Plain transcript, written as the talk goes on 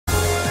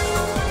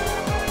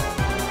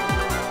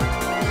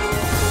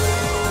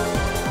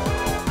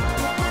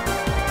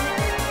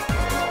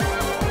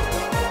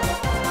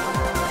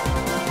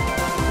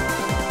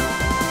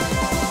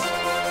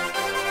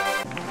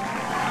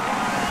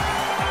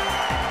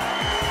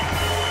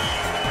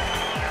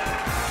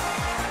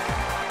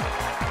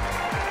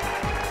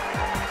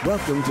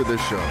Welcome to the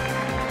show.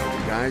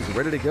 You guys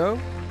ready to go?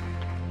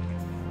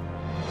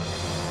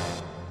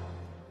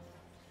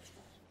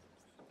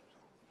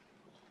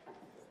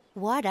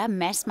 What a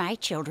mess my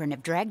children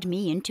have dragged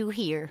me into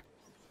here.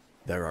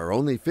 There are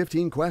only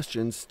 15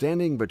 questions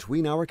standing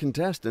between our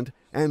contestant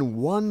and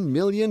 $1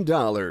 million.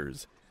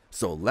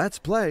 So let's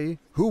play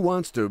Who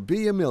Wants to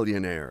Be a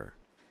Millionaire?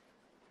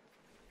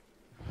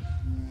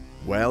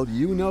 Well,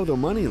 you know the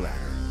money ladder.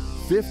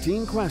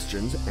 15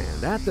 questions,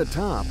 and at the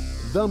top,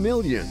 the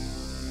million.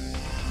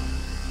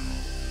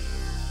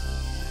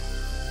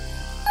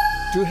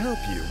 To help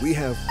you, we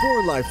have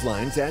 4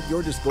 lifelines at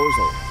your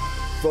disposal.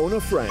 Phone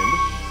a friend,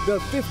 the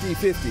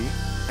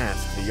 50-50,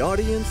 ask the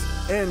audience,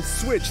 and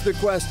switch the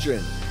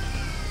question.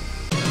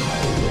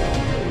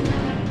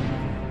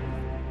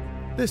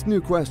 This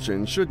new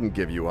question shouldn't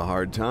give you a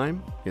hard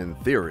time, in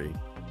theory.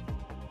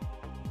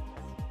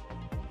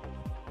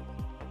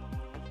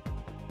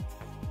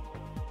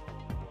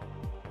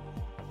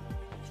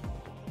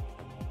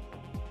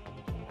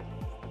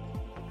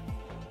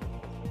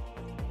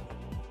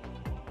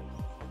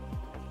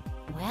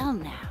 Well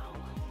now.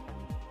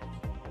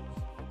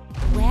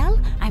 Well,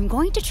 I'm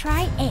going to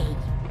try A.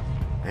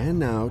 And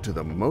now to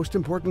the most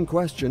important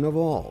question of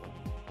all.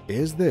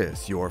 Is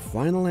this your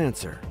final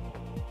answer?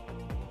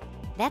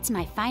 That's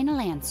my final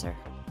answer.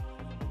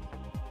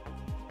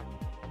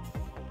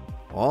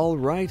 All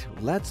right,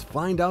 let's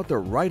find out the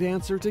right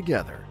answer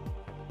together.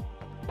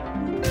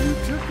 You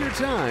took your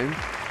time,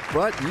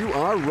 but you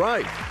are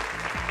right.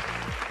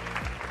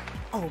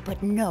 Oh,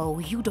 but no,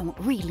 you don't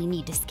really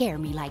need to scare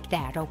me like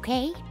that,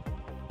 okay?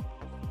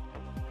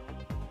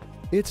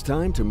 It's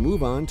time to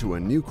move on to a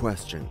new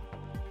question.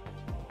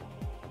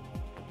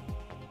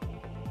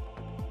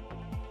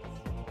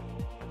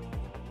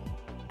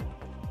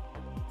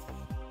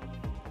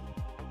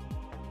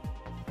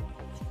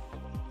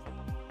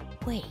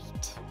 Wait,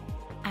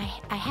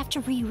 I have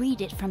to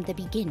reread it from the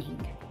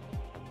beginning.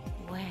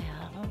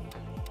 Well,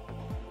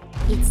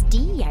 it's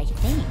D, I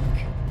think.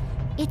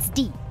 It's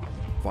D.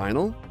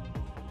 Final?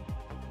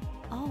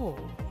 Oh,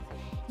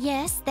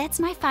 yes, that's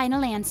my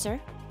final answer.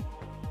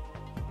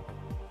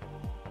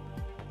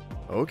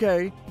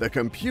 Okay, the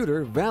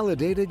computer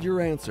validated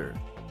your answer.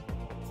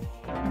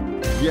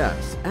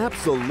 Yes,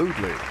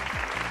 absolutely.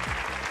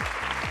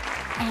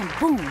 And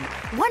boom,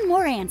 one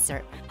more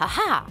answer.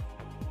 Ha-ha!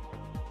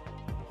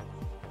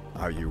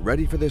 Are you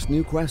ready for this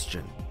new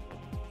question?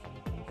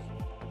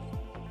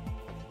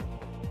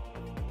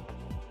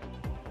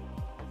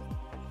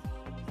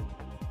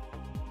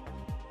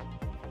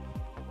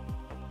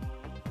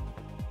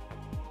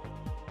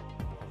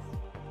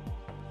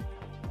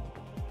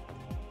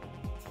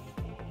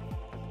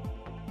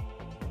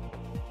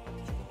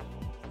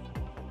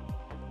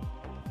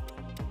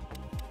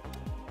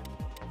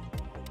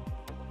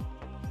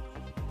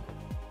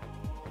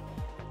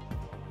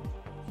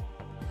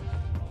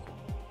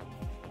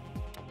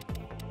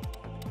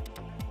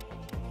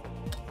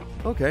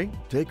 Okay,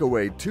 take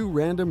away 2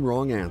 random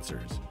wrong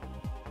answers.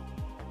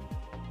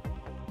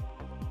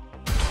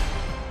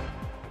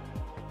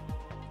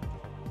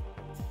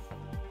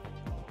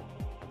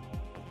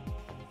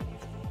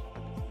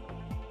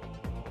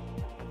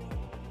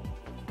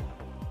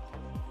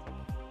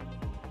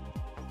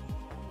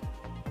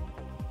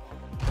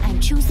 I'm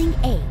choosing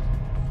A.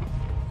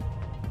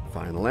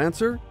 Final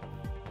answer?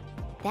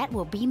 That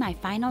will be my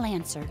final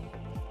answer.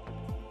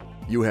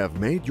 You have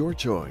made your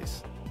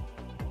choice.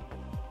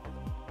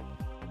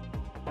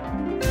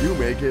 You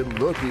make it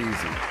look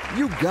easy.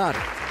 You got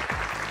it.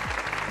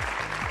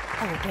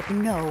 Oh, but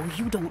no,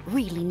 you don't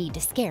really need to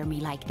scare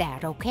me like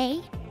that, okay?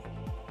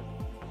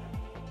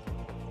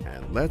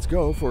 And let's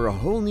go for a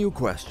whole new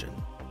question.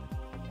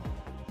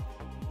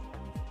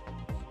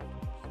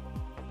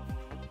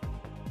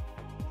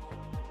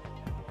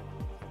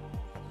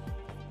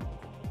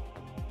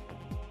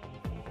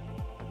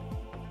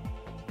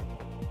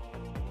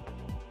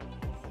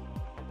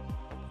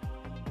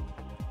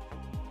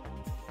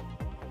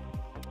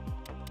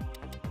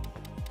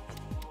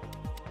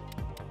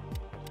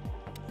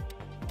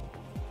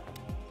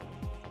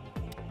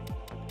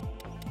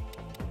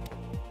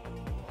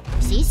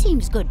 C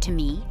seems good to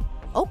me.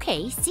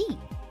 Okay, C.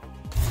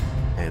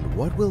 And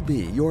what will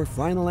be your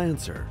final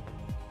answer?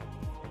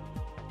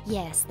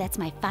 Yes, that's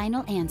my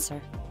final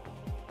answer.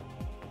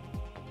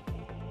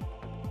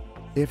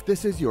 If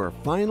this is your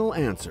final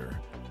answer,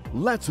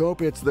 let's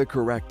hope it's the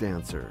correct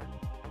answer.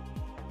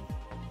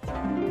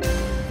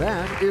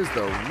 That is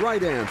the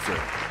right answer.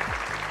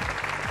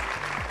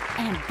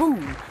 And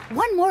boom,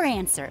 one more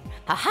answer.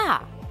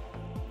 Ha-ha!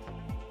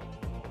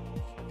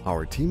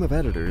 Our team of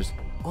editors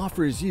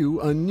offers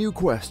you a new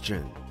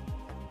question.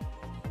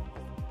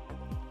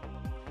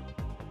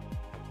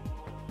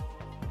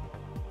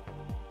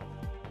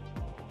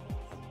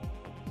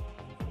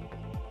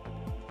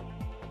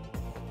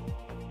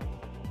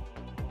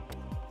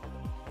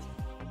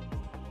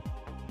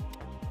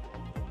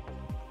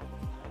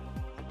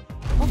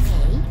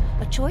 Okay,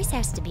 a choice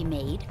has to be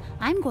made.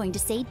 I'm going to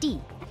say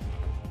D.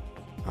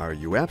 Are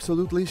you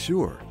absolutely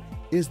sure?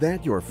 Is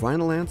that your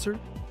final answer?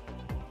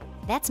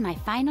 That's my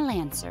final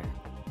answer.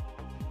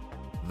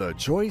 The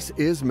choice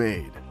is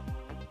made.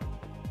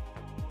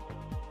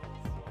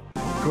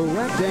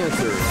 Correct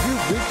answer.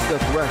 You've reached the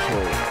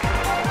threshold.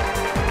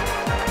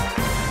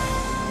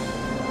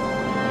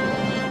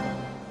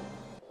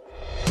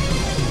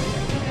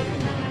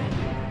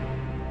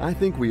 I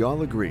think we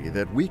all agree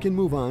that we can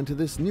move on to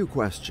this new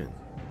question.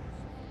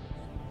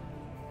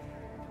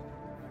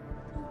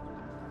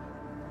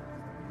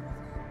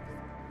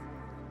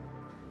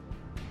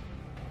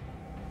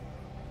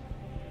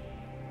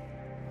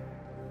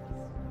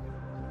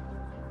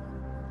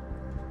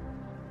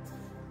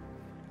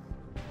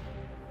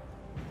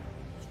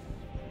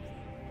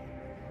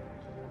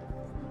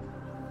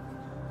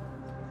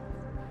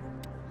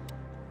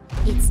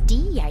 It's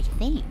D, I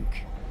think.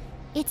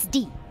 It's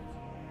D.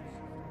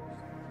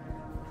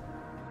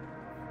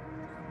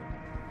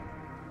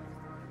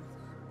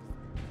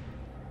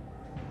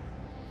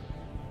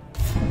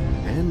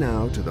 And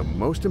now to the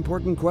most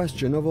important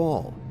question of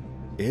all.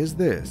 Is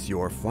this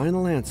your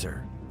final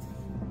answer?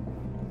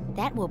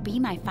 That will be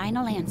my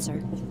final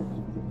answer.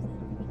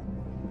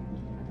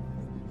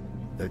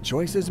 The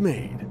choice is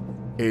made.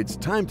 It's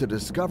time to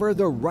discover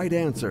the right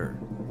answer.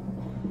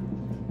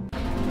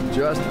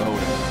 Just own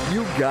it.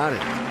 You got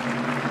it.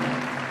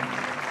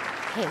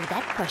 Hey,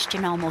 that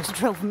question almost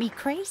drove me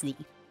crazy.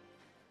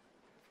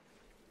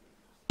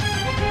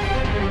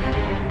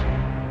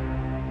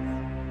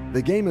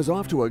 The game is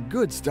off to a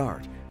good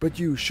start, but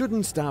you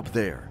shouldn't stop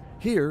there.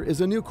 Here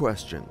is a new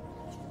question.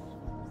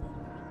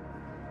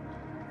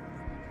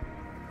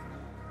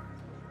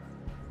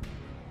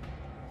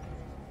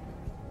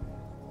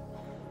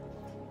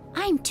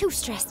 I'm too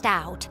stressed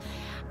out.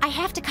 I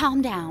have to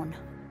calm down.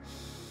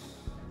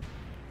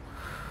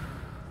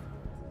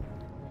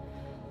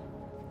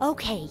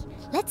 Okay,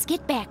 let's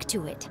get back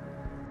to it.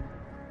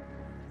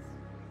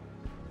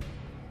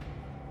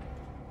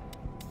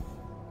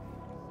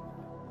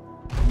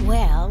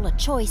 Well, a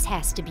choice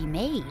has to be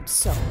made,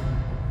 so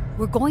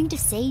we're going to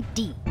say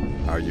D.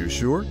 Are you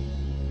sure?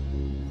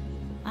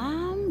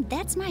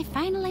 That's my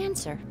final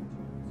answer.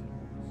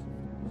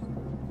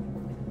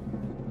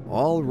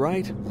 All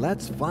right,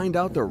 let's find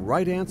out the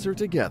right answer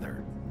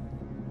together.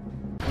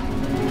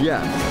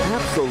 Yes,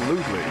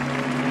 absolutely.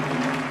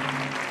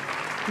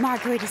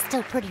 Margaret is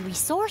still pretty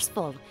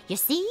resourceful, you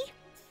see?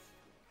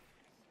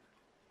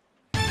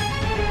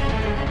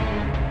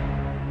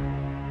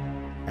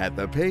 At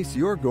the pace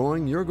you're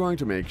going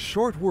to make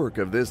short work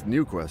of this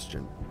new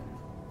question.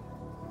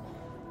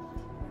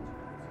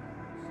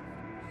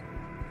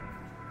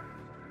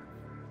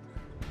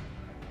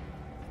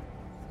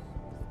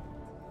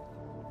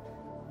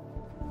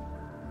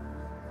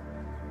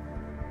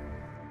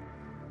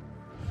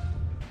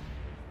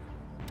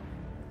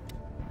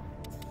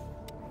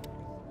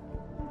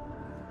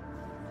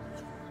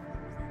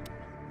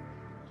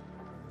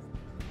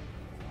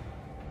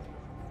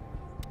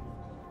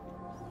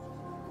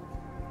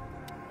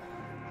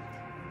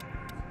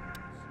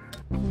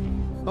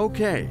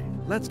 Okay,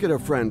 let's get a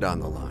friend on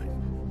the line.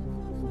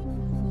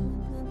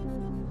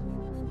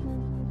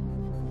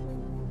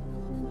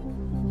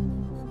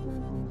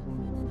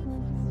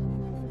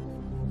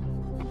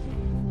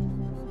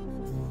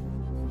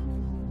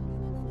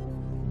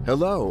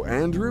 Hello,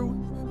 Andrew.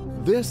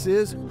 This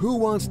is Who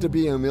Wants to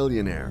Be a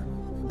Millionaire?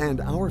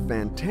 And our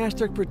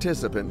fantastic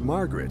participant,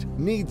 Margaret,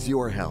 needs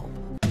your help.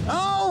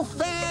 Oh,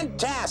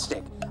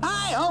 fantastic!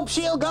 I hope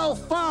she'll go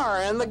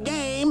far in the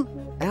game.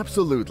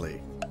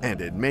 Absolutely. And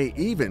it may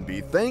even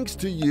be thanks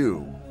to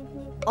you.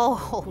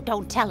 Oh,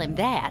 don't tell him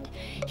that.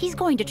 He's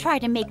going to try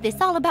to make this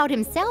all about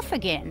himself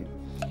again.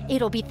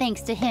 It'll be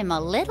thanks to him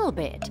a little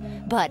bit,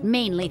 but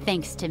mainly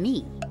thanks to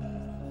me.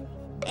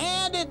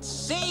 And it's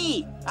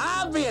C,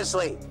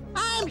 obviously.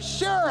 I'm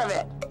sure of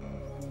it.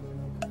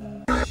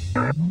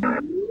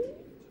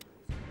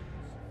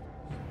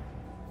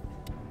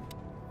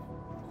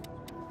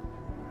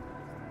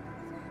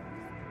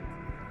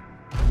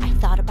 I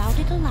thought about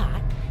it a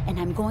lot, and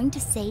I'm going to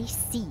say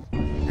C.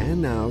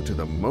 And now to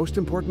the most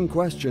important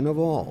question of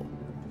all.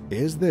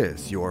 Is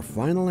this your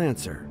final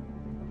answer?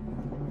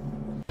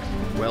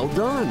 Well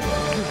done!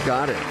 You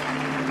got it!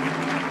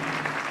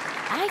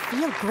 I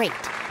feel great,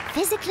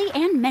 physically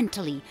and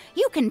mentally.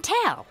 You can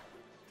tell.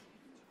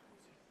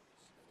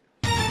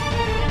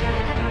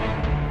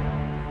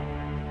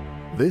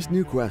 This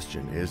new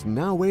question is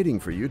now waiting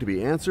for you to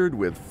be answered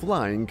with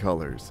flying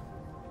colors.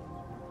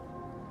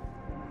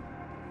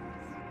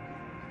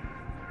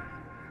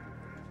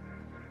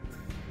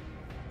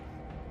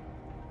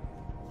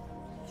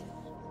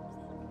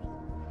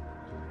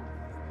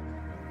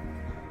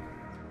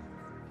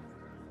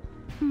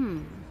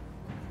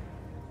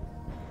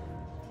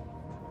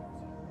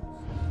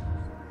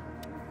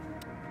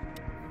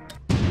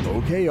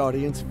 Okay,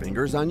 audience,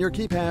 fingers on your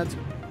keypads.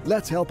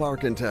 Let's help our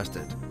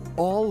contestant.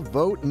 All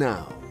vote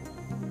now.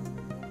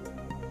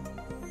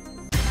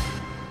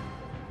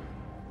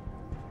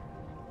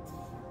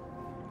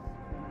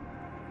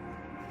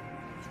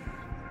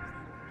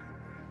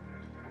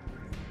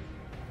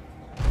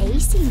 A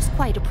seems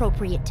quite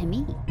appropriate to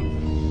me.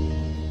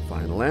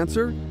 Final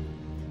answer?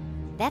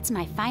 That's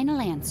my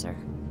final answer.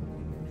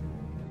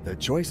 The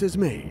choice is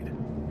made.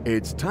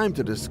 It's time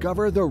to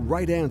discover the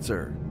right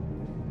answer.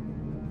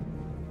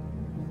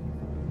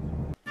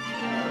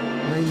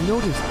 I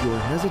noticed your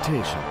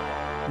hesitation.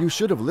 You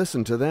should have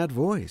listened to that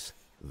voice.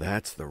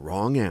 That's the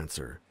wrong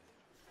answer.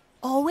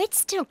 Oh, it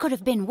still could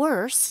have been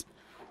worse.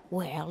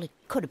 Well, it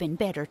could have been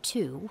better,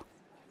 too.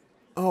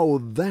 Oh,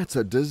 that's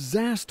a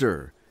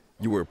disaster.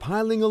 You were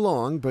piling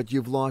along, but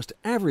you've lost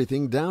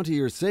everything down to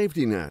your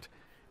safety net.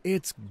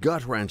 It's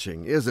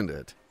gut-wrenching, isn't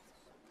it?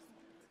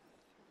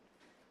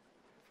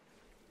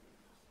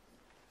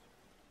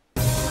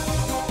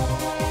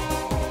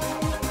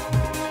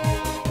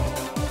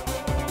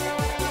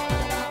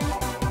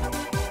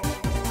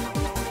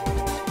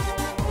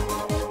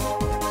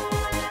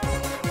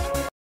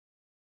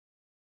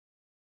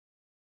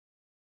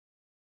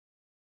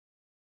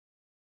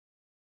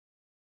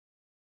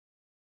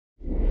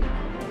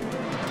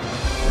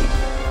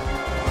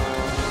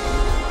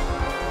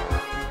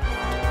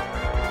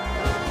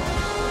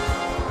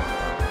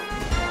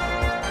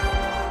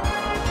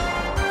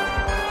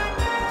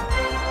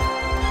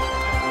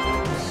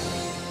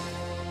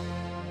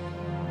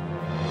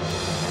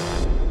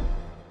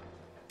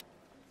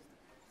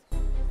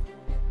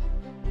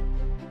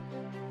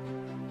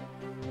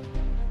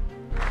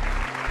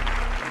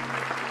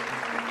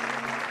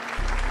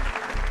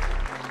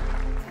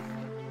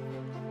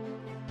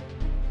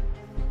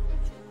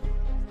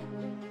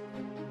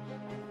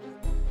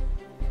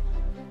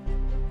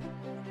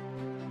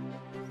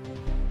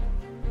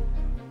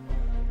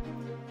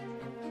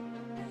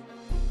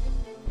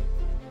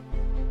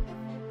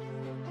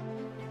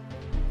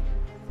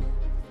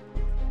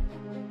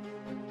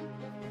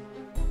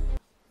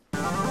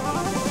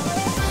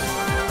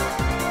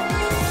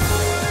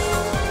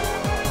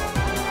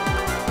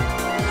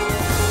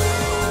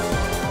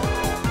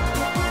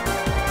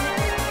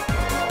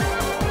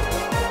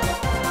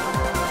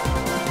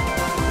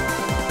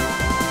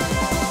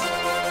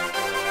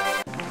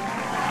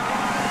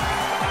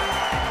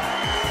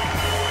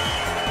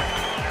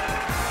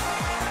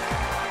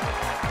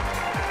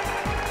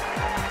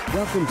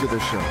 Welcome to the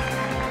show.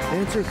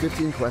 Answer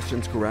 15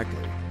 questions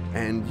correctly,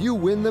 and you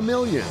win the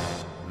million.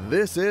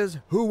 This is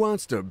Who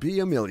Wants to Be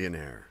a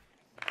Millionaire?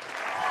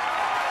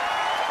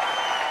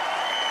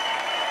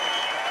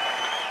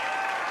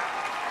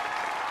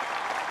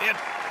 It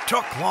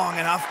took long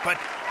enough, but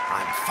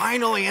I'm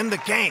finally in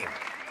the game.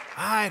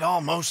 I'd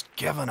almost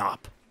given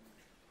up.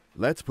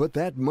 Let's put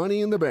that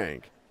money in the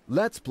bank.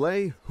 Let's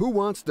play Who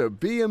Wants to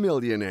Be a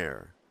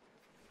Millionaire?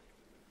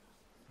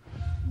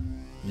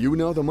 You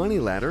know the money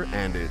ladder,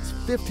 and it's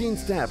 15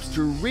 steps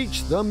to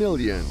reach the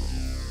million.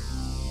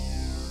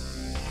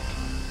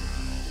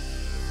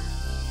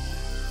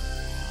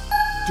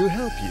 To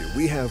help you,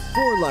 we have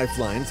 4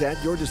 lifelines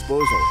at your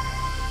disposal.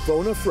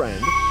 Phone a friend,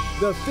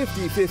 the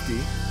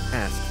 50-50,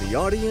 ask the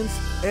audience,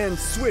 and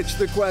switch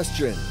the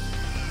question.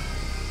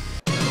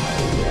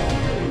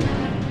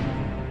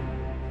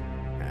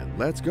 And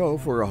let's go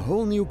for a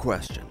whole new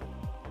question.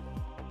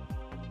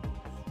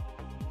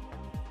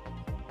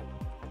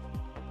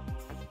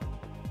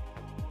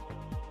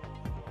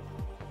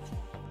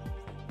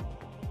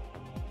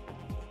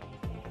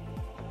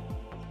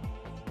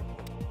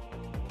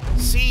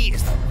 C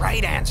is the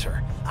right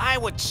answer. I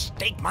would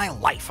stake my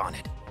life on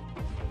it.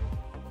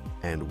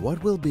 And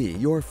what will be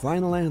your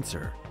final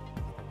answer?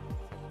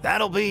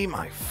 That'll be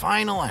my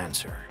final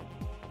answer.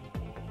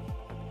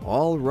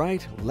 All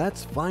right,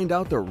 let's find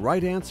out the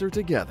right answer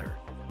together.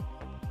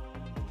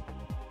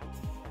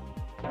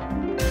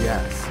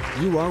 Yes,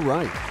 you are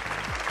right.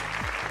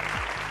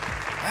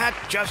 That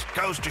just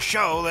goes to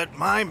show that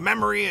my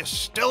memory is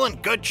still in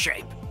good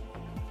shape.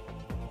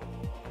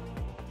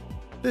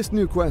 This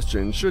new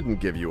question shouldn't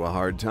give you a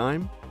hard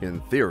time,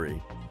 in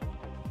theory.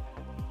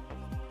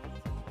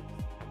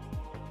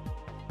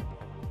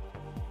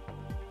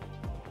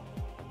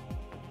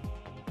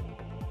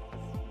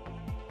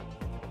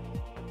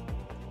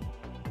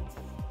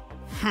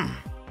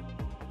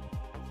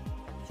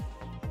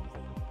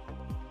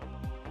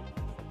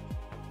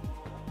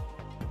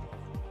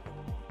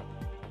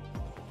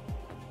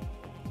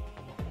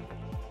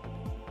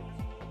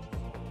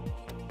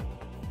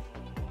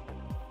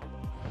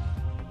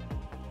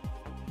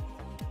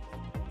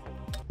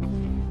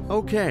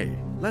 Okay,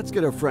 let's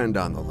get a friend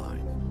on the line.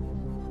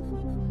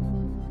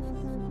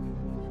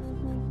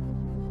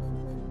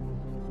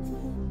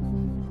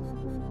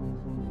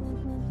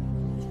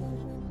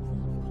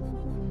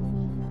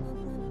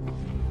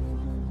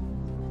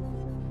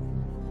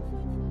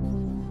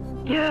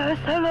 Yes,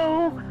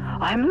 hello.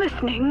 I'm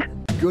listening.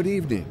 Good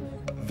evening.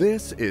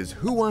 This is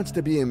Who Wants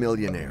to Be a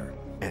Millionaire,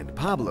 and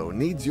Pablo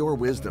needs your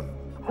wisdom.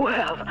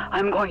 Well,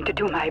 I'm going to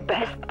do my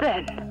best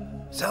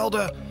then.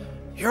 Zelda,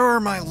 you're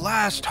my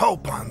last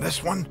hope on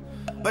this one,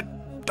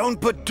 but don't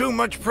put too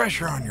much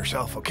pressure on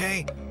yourself,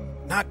 okay?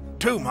 Not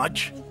too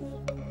much.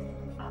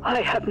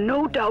 I have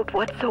no doubt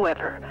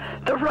whatsoever.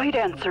 The right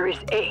answer is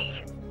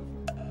A.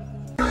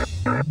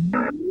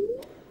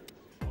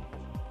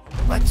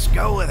 Let's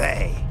go with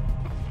A.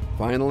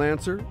 Final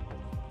answer?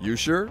 You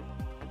sure?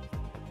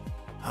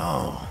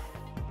 Oh,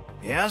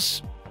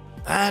 yes,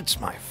 that's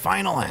my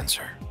final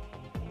answer.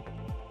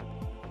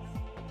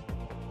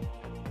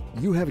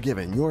 You have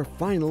given your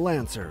final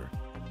answer.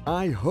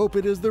 I hope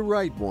it is the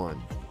right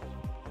one.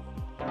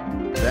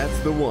 That's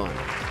the one.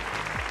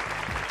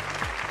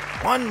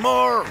 One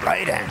more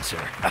right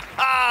answer.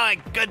 My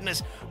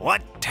goodness,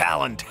 what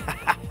talent.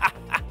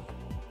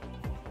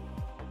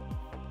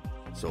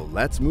 So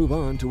let's move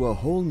on to a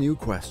whole new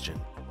question.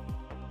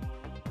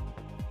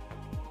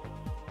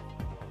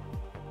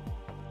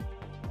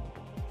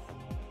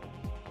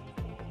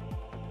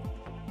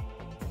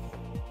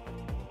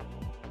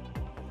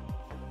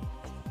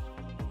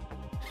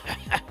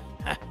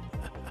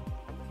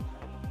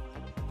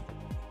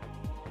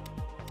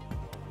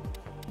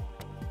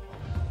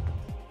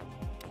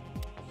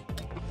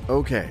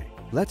 Okay,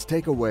 let's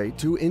take away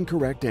 2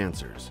 incorrect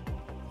answers.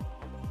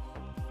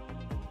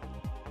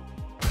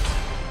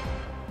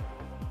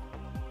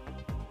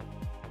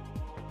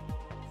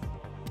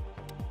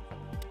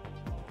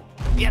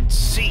 It's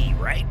C,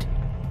 right?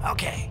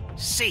 Okay,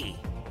 C.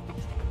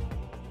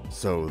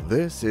 So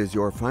this is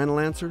your final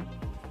answer?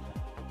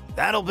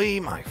 That'll be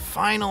my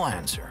final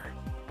answer.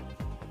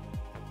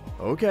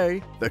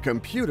 Okay, the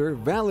computer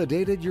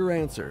validated your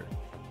answer.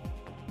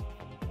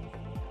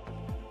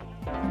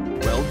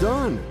 Well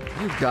done!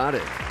 You got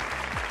it.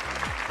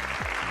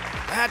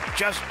 That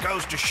just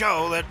goes to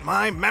show that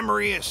my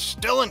memory is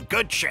still in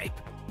good shape.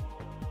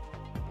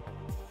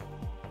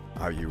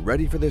 Are you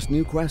ready for this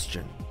new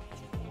question?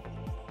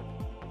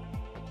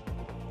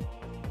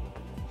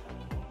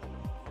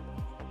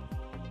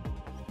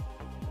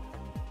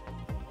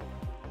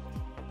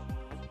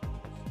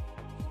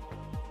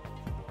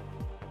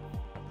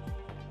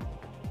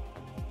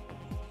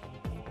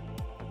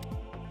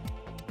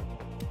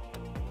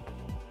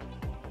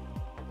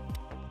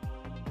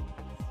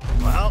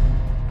 Well,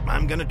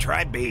 I'm gonna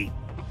try B.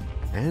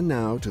 And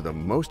now to the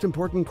most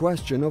important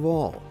question of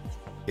all.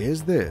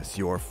 Is this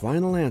your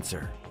final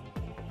answer?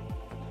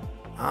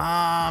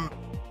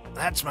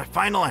 That's my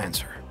final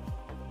answer.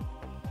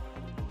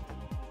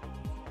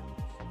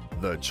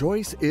 The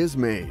choice is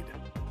made.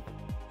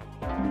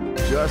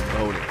 Just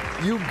own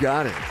it. You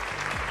got it.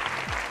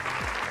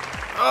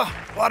 Oh,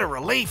 what a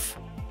relief.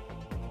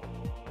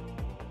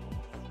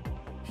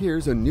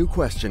 Here's a new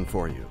question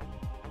for you.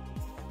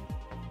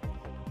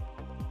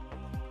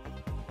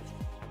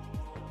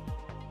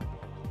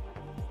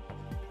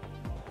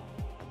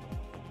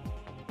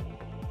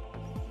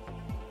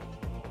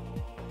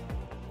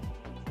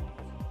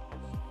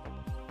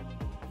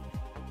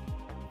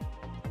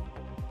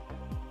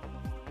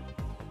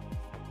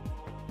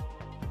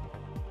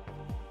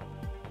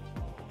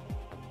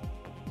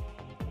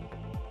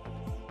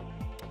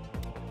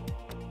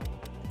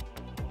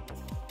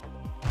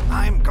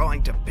 I'm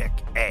going to pick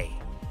A.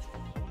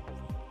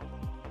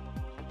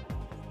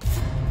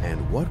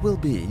 And what will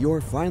be your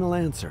final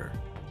answer?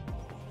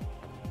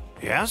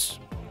 Yes,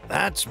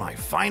 that's my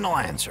final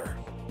answer.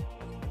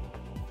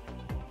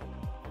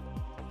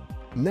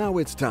 Now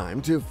it's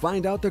time to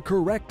find out the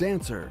correct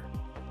answer.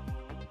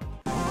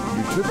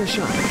 You took a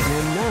shot,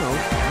 and now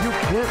you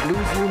can't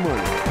lose your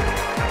money.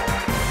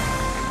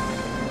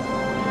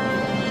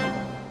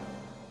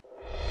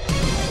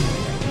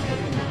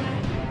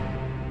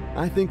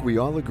 I think we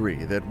all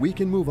agree that we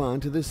can move on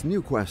to this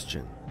new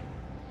question.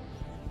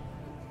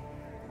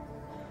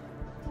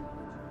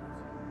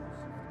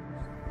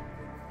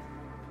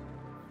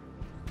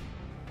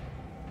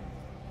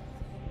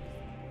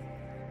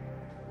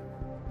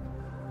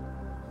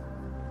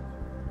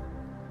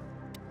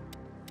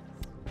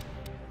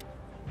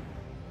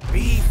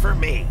 B for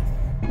me.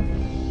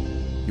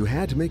 You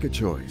had to make a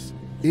choice.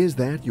 Is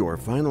that your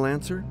final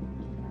answer?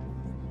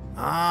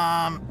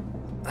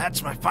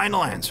 That's my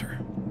final answer.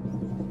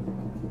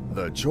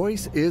 The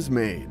choice is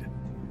made.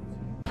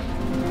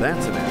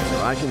 That's an answer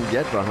I can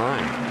get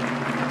behind.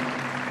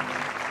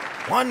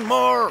 One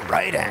more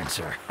right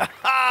answer.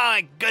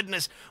 My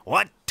goodness,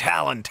 what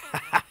talent.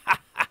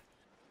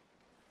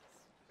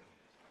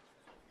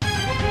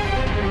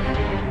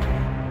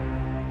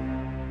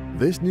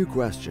 This new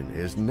question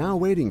is now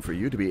waiting for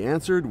you to be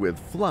answered with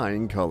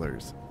flying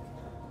colors.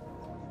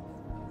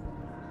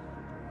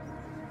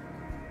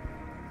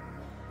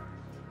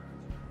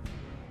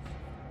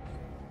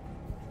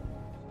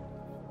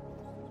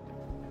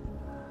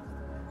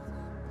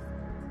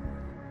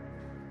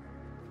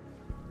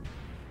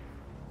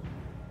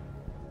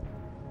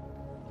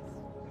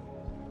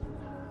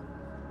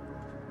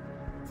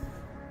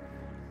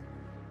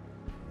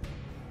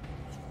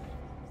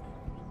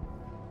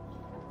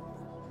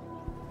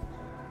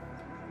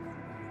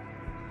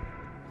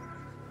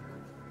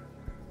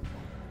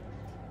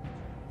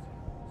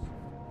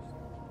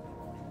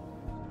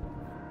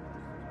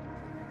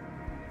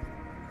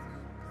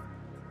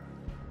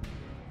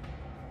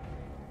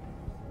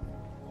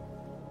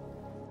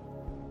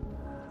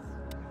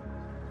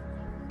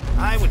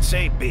 I would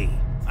say B.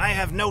 I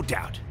have no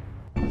doubt.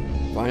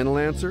 Final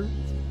answer?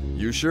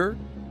 You sure?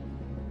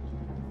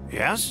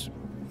 Yes,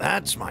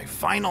 that's my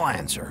final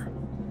answer.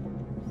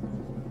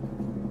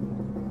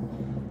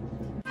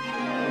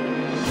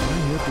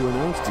 have to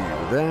announce to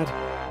you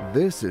that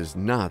this is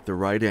not the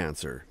right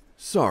answer.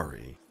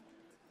 Sorry.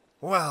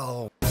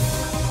 Well,